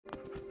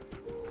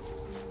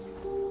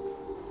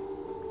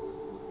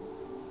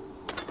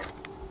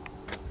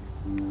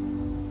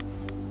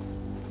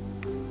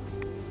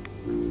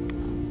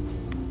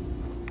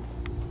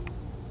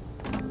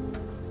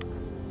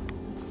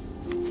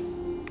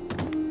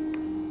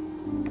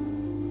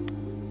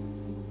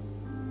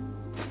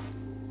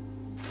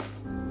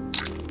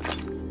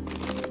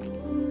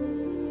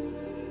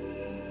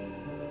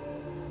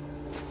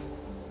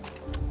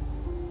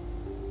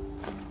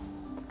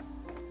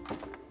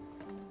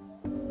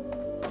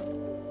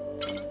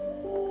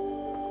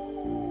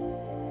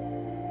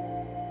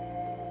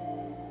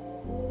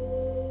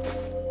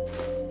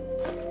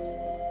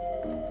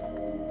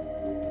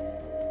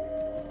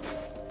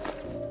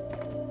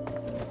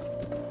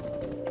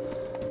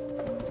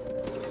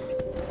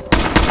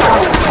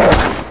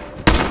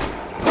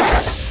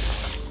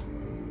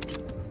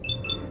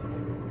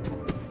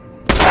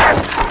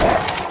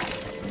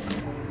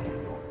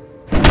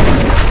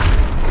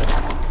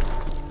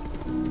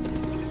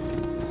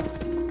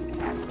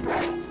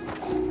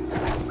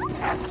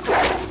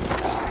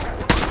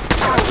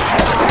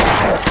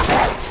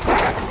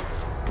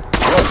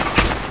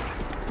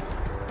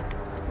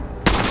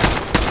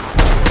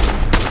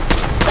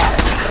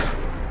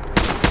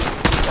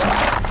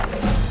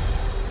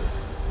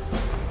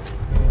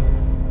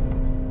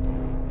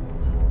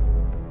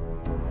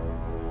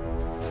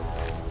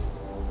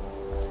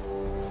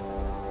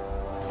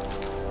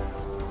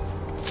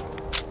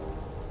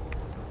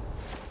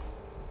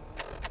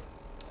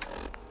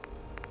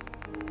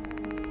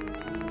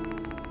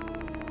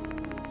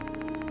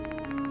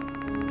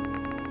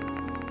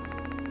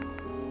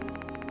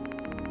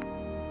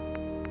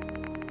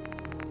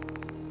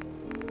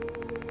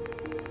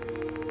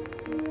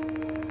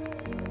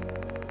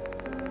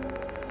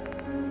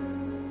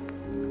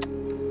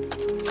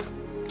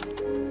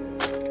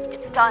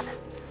Done.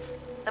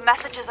 The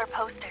messages are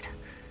posted.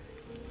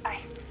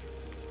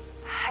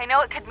 I know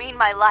it could mean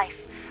my life,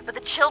 but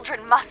the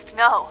children must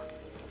know.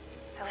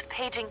 I was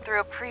paging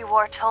through a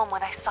pre-war tome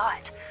when I saw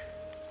it.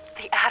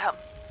 The atom.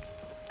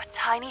 A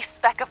tiny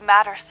speck of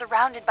matter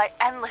surrounded by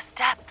endless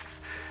depths.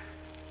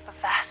 A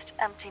vast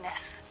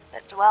emptiness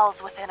that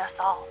dwells within us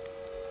all.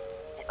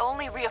 It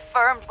only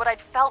reaffirmed what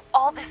I'd felt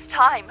all this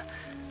time.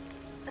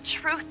 The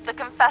truth the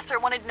Confessor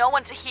wanted no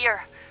one to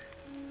hear.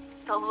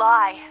 The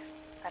lie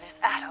that is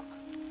Atom.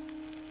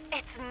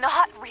 It's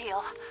not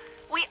real.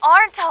 We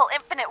aren't all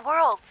infinite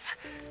worlds.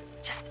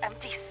 Just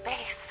empty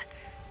space.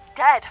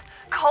 Dead.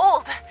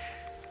 Cold.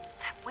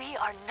 We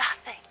are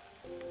nothing.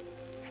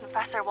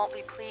 Confessor won't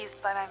be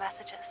pleased by my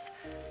messages.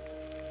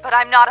 But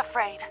I'm not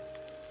afraid.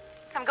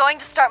 I'm going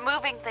to start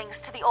moving things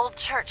to the old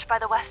church by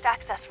the West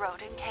Access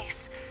Road in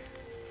case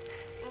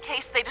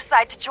they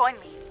decide to join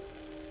me.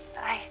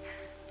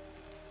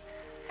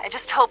 I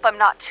just hope I'm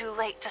not too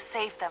late to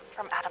save them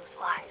from Adam's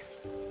lies.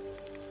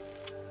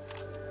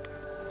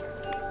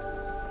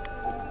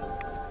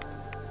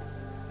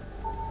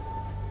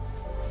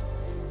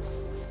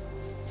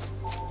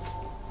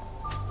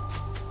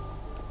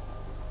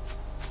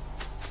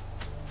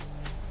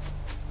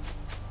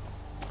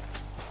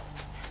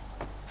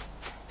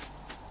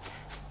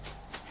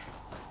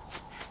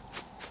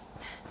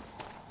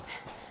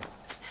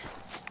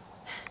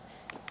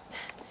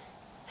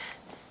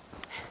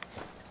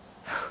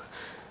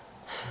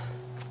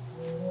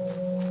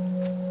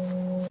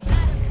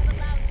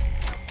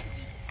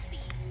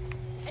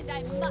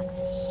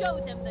 Show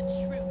them the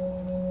truth.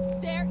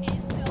 There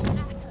is no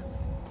atom.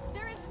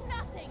 There is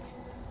nothing.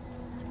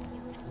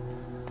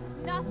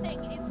 Nothing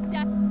is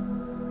death.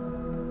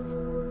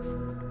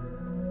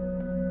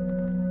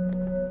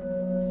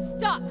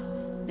 Stop!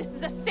 This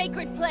is a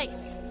sacred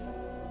place.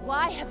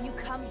 Why have you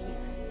come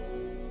here?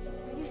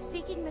 Are you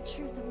seeking the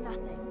truth of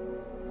nothing?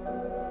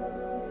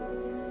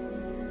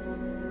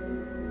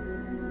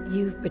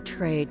 You've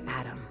betrayed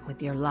Adam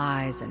with your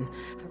lies and...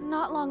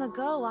 Not long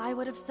ago, I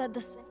would have said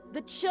the same.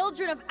 The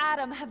children of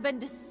Adam have been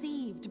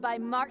deceived by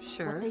Mark.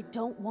 Sure. What they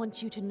don't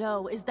want you to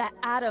know is that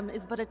Adam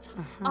is but a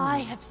I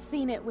have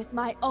seen it with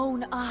my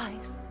own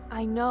eyes.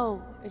 I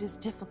know it is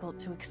difficult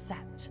to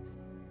accept.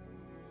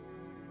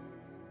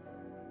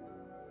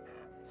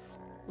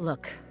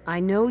 Look, I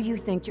know you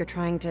think you're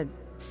trying to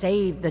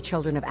save the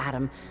children of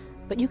Adam,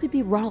 but you could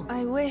be wrong.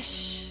 I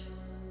wish...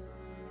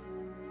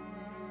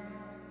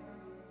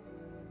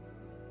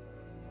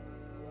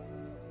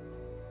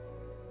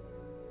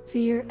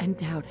 Fear and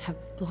doubt have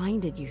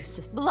blinded you,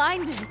 sister.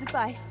 Blinded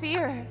by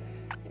fear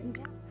and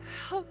doubt.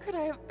 How could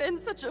I have been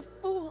such a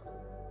fool?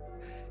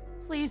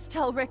 Please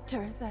tell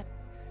Richter that...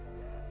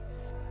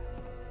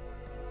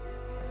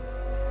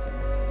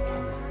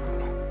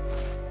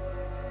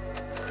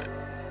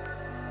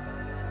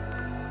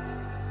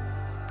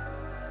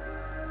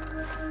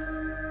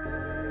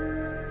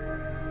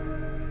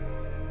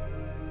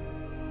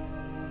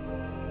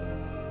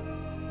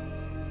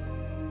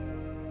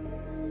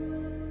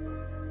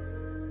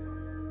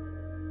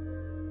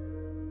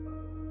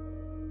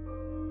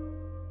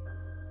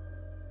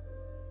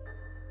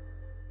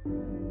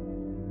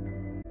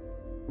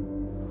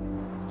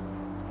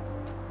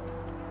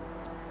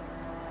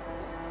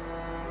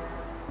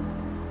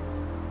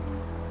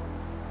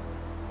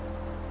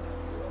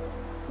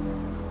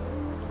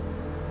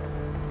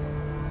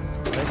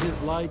 That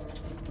is like...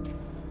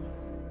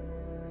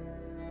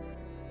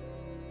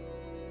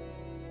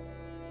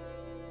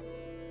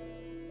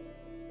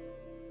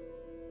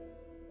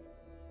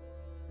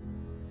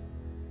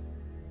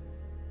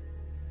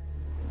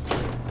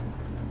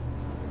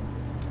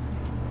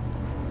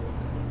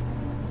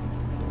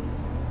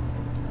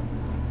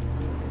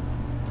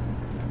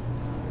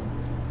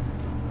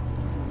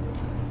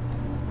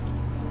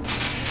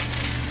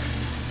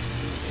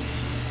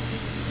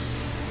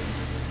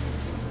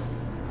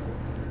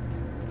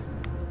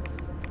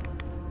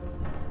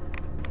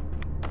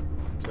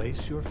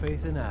 Place your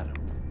faith in Adam,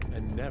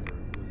 and never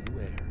will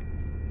you err.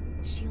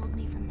 Shield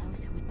me from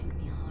those who would do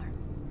me harm.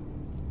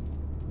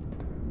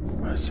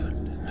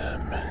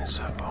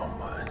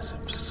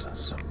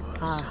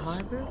 Our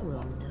harbor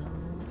will know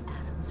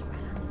Adam's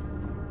wrath.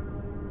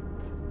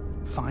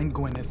 Find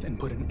Gwyneth and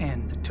put an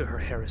end to her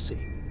heresy.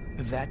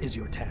 That is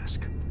your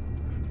task.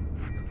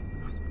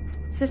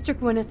 Sister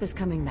Gwyneth is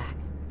coming back.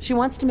 She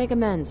wants to make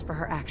amends for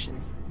her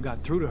actions.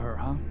 Got through to her,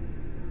 huh?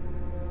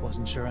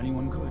 Wasn't sure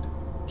anyone could.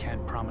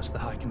 Can't promise the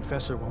High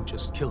Confessor won't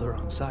just kill her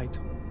on sight.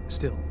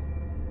 Still,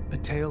 a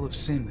tale of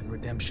sin and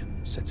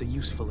redemption sets a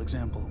useful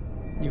example.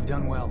 You've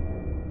done well.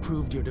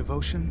 Proved your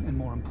devotion, and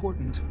more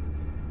important,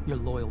 your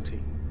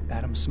loyalty.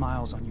 Adam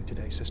smiles on you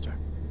today, sister.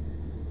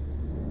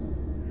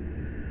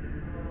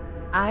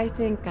 I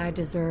think I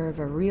deserve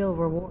a real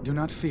reward. Do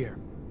not fear.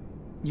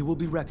 You will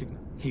be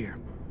recognized. Here,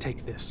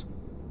 take this.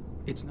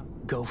 It's not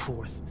go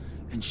forth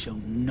and show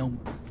no...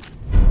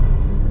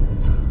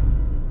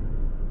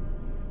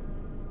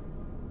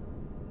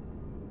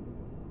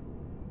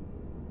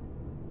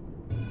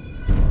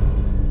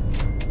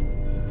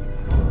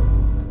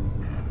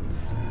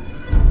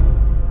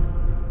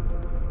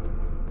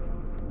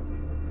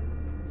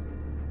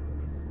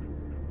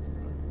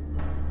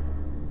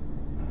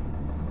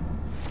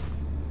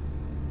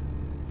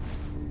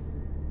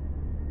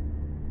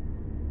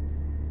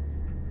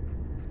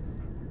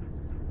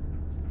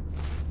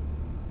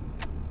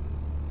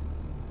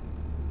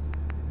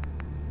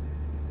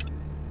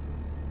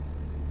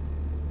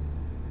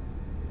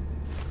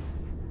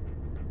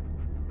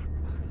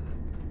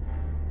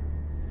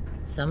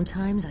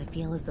 Sometimes I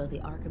feel as though the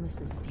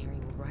Archimus is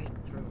staring right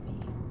through me.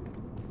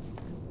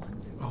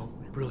 Oh,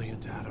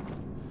 brilliant, Adam.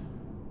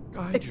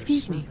 Guide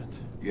Excuse your me. servant.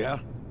 Yeah?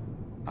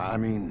 I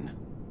mean,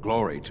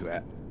 glory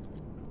to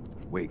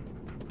Wait,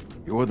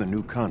 you're the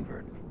new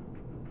convert.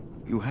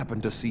 You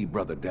happen to see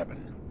Brother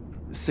Devon,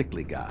 the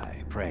sickly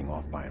guy praying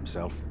off by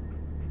himself?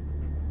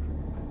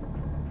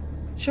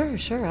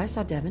 Sure, I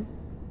saw Devon.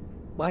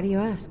 Why do you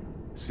ask?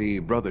 See,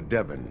 Brother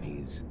Devon,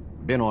 he's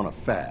been on a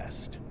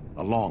fast,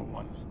 a long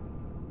one.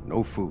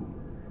 No food.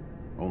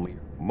 Only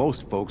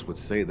most folks would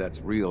say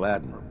that's real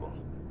admirable.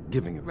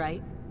 Giving it...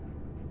 Right?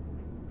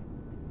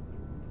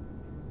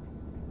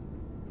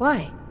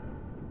 Why?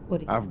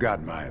 What do you... I've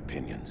got my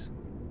opinions.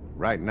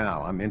 Right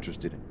now, I'm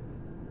interested in...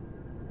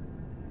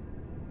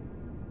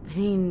 I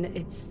mean,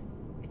 it's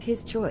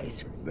his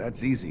choice.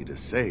 That's easy to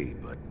say,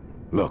 but...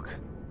 Look,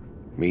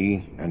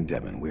 me and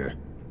Devon,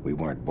 we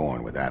weren't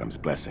born with Adam's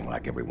blessing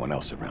like everyone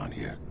else around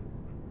here.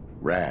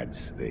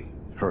 Rads, they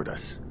hurt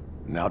us.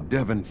 Now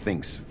Devon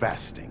thinks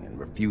fasting and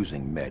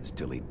refusing meds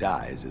till he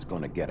dies is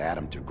gonna get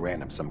Adam to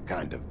grant him some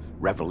kind of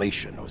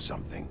revelation or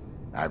something.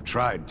 I've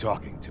tried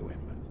talking to him,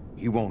 but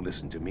he won't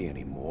listen to me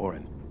anymore,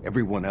 and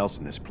everyone else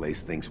in this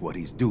place thinks what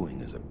he's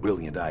doing is a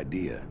brilliant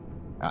idea.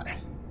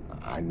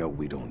 I know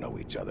we don't know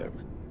each other,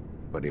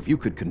 but if you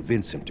could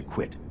convince him to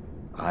quit,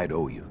 I'd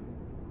owe you.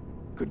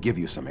 Could give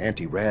you some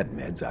anti-rad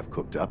meds I've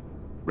cooked up.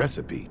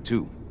 Recipe,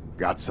 too.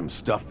 Got some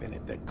stuff in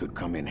it that could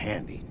come in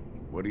handy.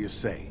 What do you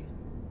say?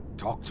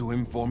 Talk to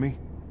him for me?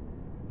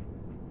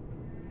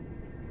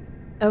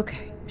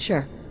 Okay,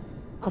 sure.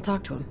 I'll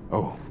talk to him.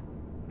 Oh,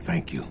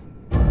 thank you.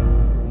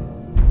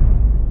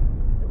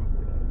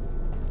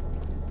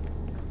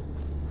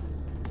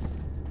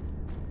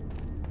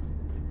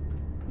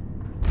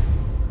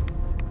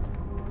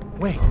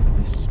 Wait,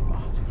 this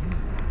spot.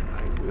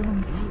 I will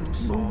you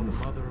saw the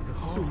mother of the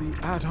holy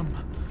Adam,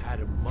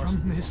 must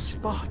from this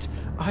spot.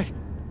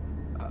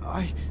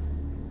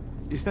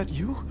 Is that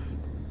you?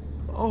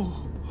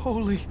 Oh,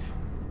 holy...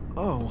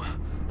 Oh,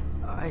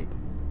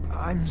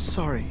 I'm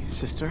sorry,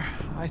 sister.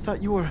 I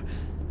thought you were...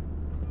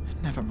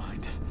 Never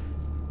mind.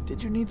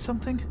 Did you need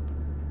something?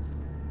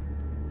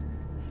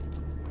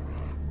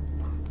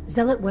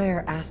 Zealot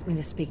Ware asked me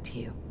to speak to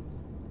you.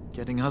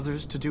 Getting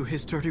others to do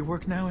his dirty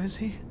work now, is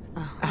he?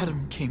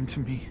 Adam came to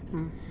me.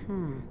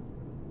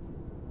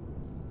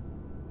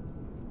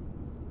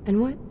 And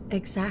what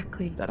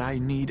exactly? That I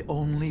need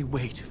only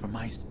wait for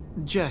my...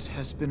 Jet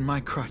has been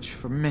my crutch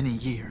for many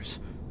years.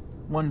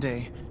 One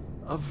day,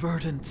 a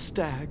verdant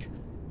stag,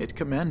 it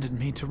commanded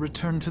me to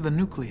return to the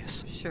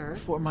nucleus. Sure.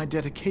 For my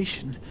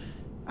dedication,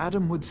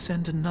 Adam would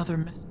send another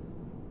message.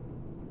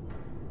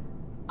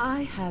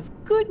 I have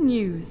good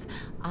news.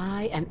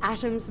 I am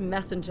Atom's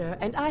messenger,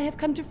 and I have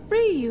come to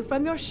free you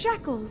from your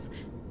shackles.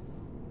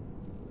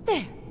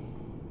 There.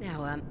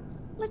 Now,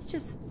 let's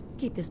just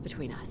keep this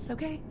between us,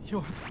 okay?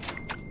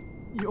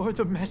 You're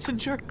the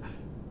messenger?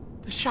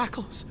 The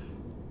shackles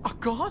are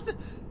gone?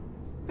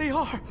 They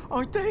are,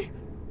 aren't they?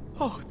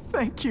 Oh,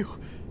 thank you.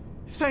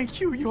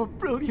 Thank you, your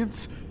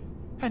brilliance.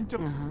 And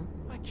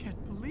I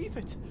can't believe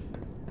it.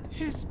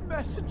 His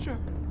messenger.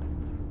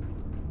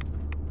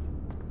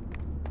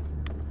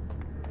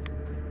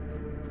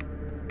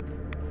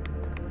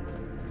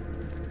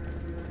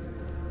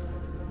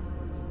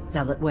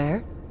 Zealot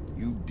Ware?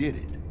 You did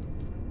it.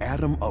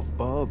 Adam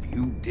above,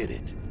 you did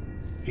it.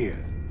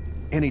 Here,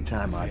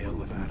 anytime I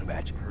do a new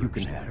batch, you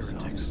can have some.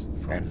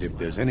 And if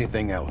there's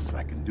anything else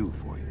I can do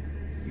for you,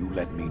 you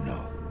let me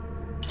know.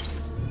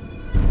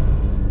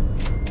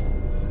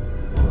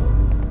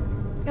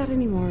 Got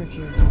any more of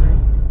your...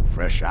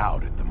 Fresh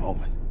out at the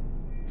moment.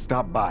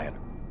 Stop by and...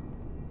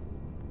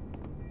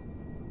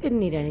 Didn't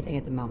need anything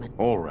at the moment.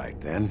 All right,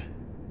 then.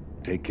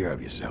 Take care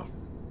of yourself.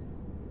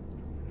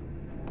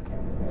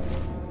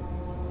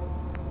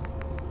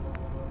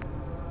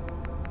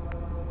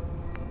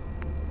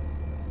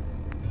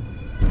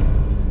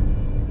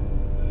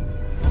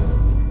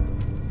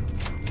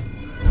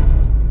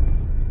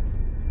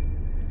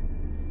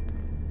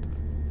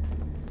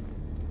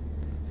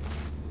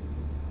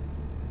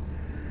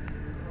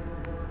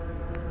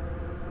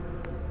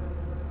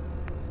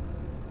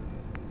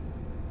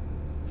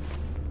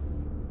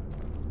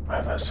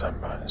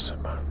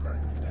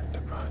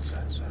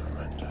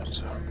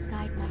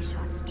 Guide my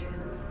shots true.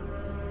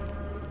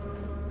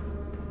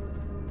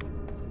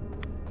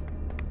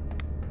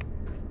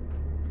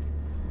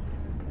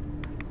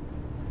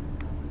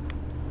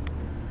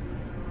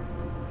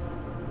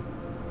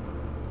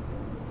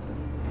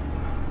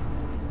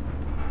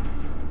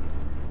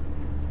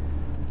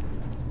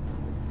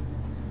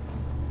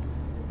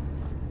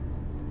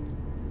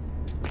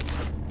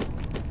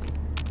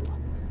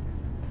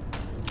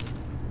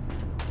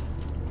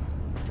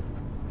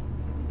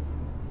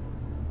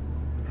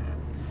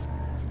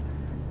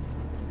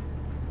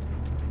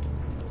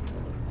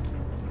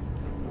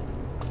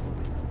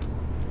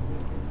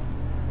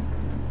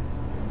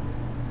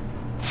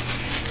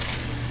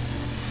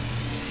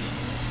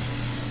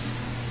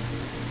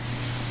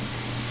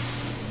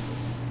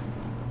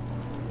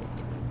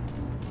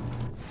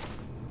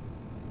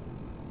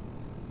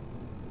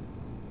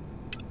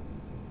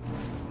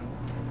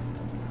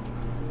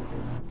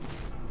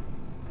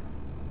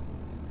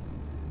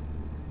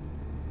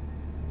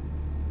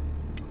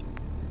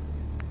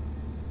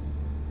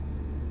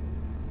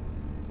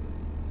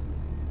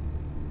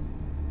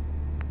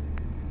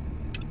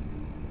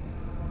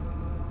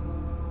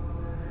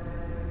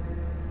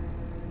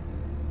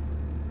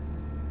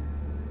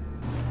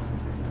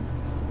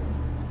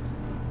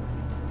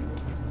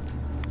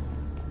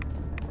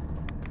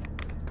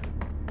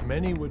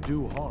 Many would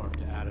do harm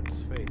to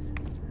Adam's faith.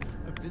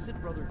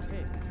 Visit Brother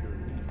Cain if you're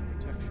in need of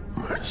protection.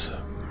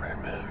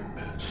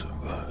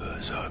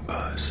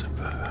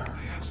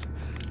 Yes,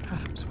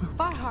 Adams will.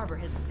 Far Harbor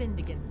has sinned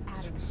against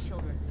Adam's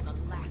children for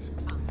the last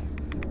time.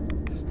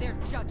 Their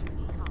judgment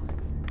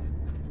comes.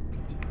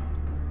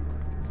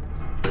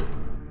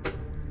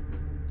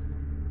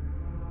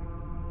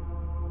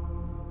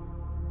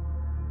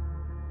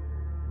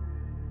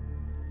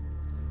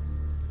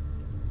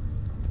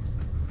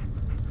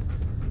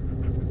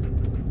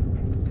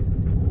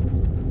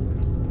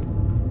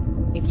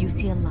 If you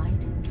see a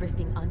light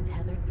drifting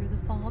untethered through the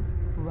fog,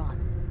 run.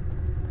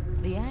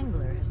 The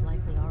angler has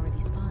likely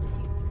already spotted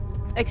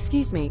you.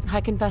 Excuse me,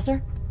 High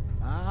Confessor?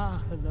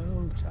 Ah,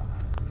 hello, child.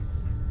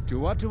 To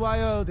what do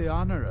I owe the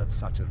honor of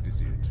such a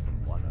visit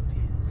from one of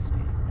his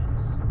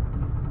favorites?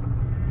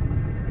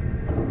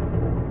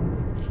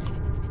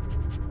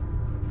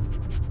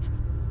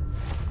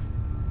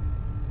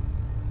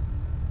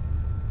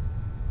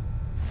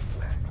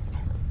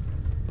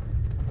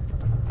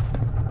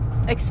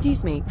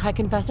 Excuse me, High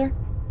Confessor?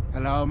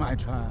 Hello, my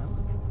child.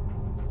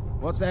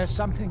 Was there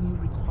something you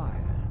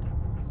required?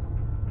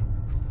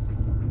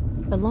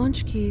 The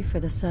launch key for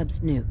the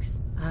sub's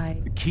nukes.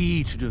 The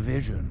key to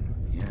division,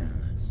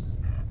 yes.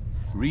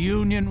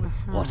 Reunion with...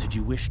 What did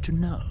you wish to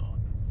know?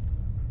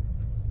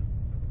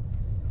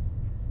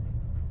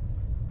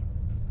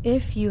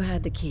 If you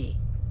had the key,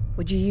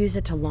 would you use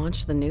it to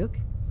launch the nuke?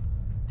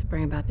 To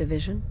bring about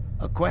division?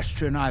 A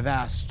question I've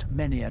asked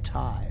many a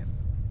time.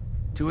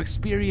 To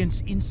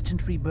experience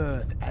instant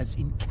rebirth as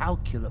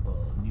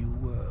incalculable new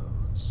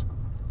worlds.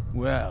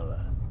 Well,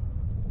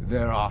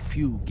 there are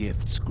few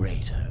gifts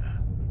greater.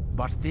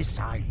 But this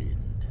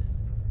island,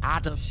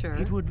 Adam, Sure.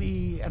 It would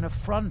be an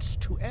affront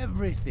to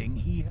everything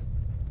he...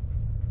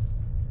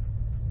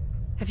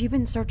 Have you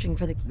been searching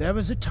for the key? There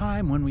was a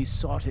time when we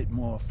sought it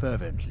more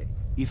fervently.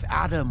 If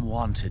Adam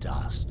wanted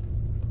us...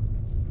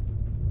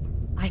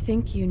 I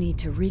think you need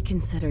to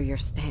reconsider your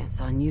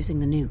stance on using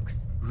the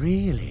nukes.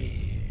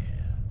 Really?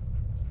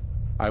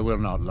 I will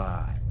not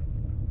lie.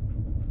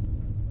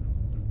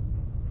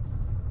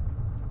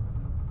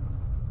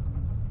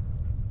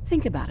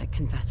 Think about it,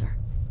 Confessor.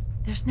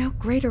 There's no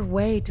greater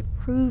way to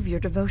prove your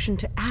devotion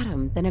to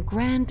Adam than a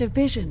grand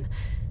division.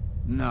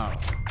 No.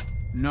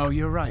 No,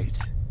 you're right.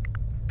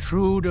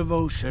 True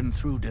devotion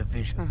through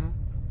division.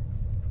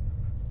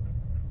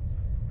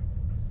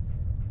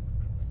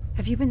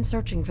 Have you been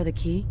searching for the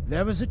key?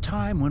 There was a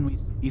time when we...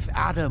 If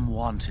Adam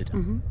wanted...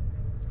 You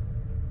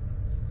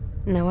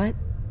know what?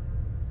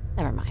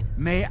 Never mind.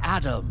 May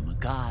Adam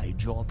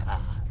guide your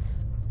path.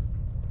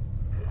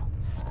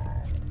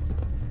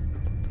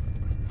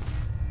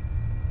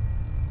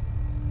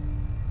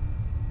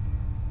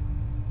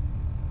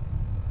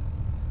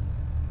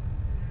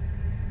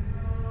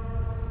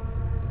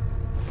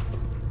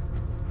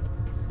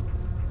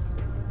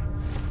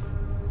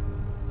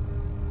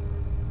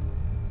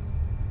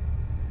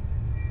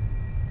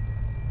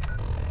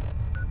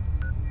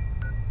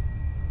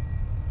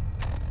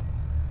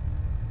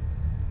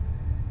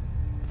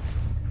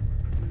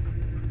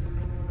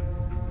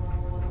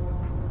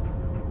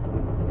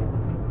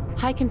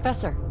 High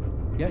Confessor.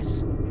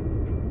 Yes?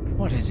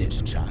 What is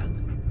it, child?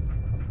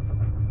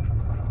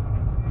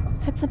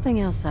 Had something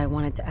else I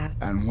wanted to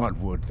ask. And what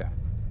would that?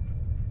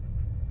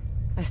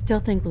 I still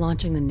think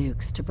launching the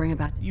nukes to bring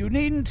about... You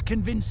needn't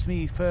convince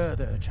me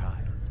further,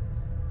 child.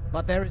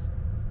 But there is...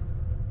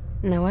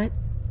 You know what?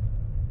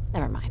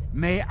 Never mind.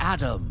 May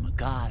Adam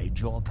guide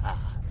your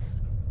path.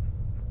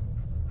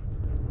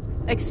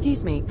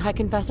 Excuse me, High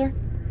Confessor?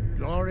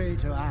 Glory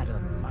to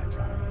Adam, my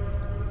child.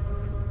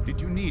 Did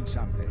you need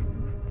something?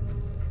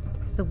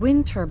 The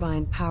wind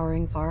turbine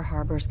powering Far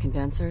Harbor's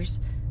condensers,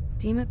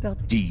 Dima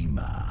built...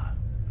 Dima.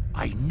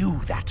 I knew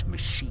that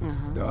machine.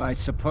 Though I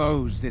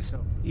suppose this...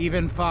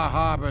 Even Far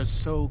Harbor's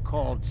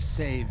so-called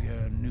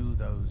savior knew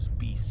those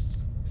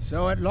beasts.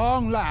 So at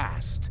long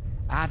last,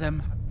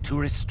 Adam, to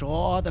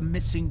restore the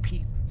missing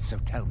piece. So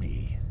tell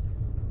me...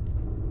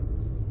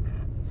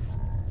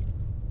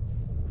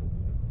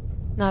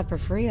 Not for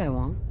free, I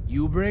won't.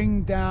 You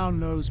bring down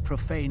those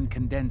profane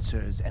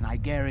condensers, and I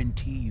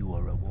guarantee you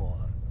a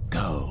reward.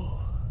 Go.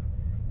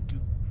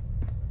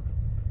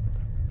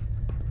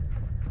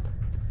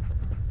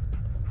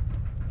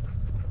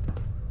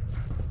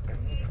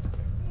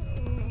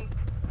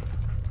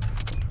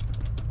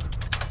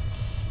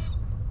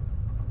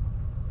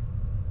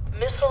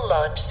 Missile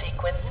launch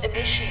sequence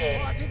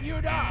initiated. What have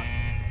you done?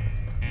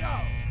 No.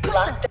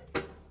 Lockdown.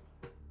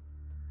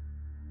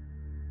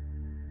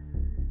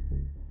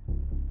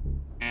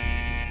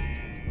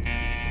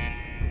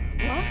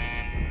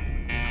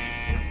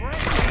 What?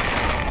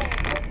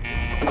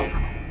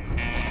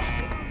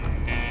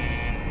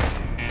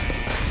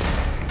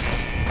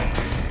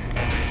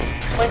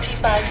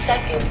 25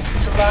 seconds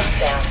to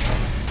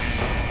lockdown.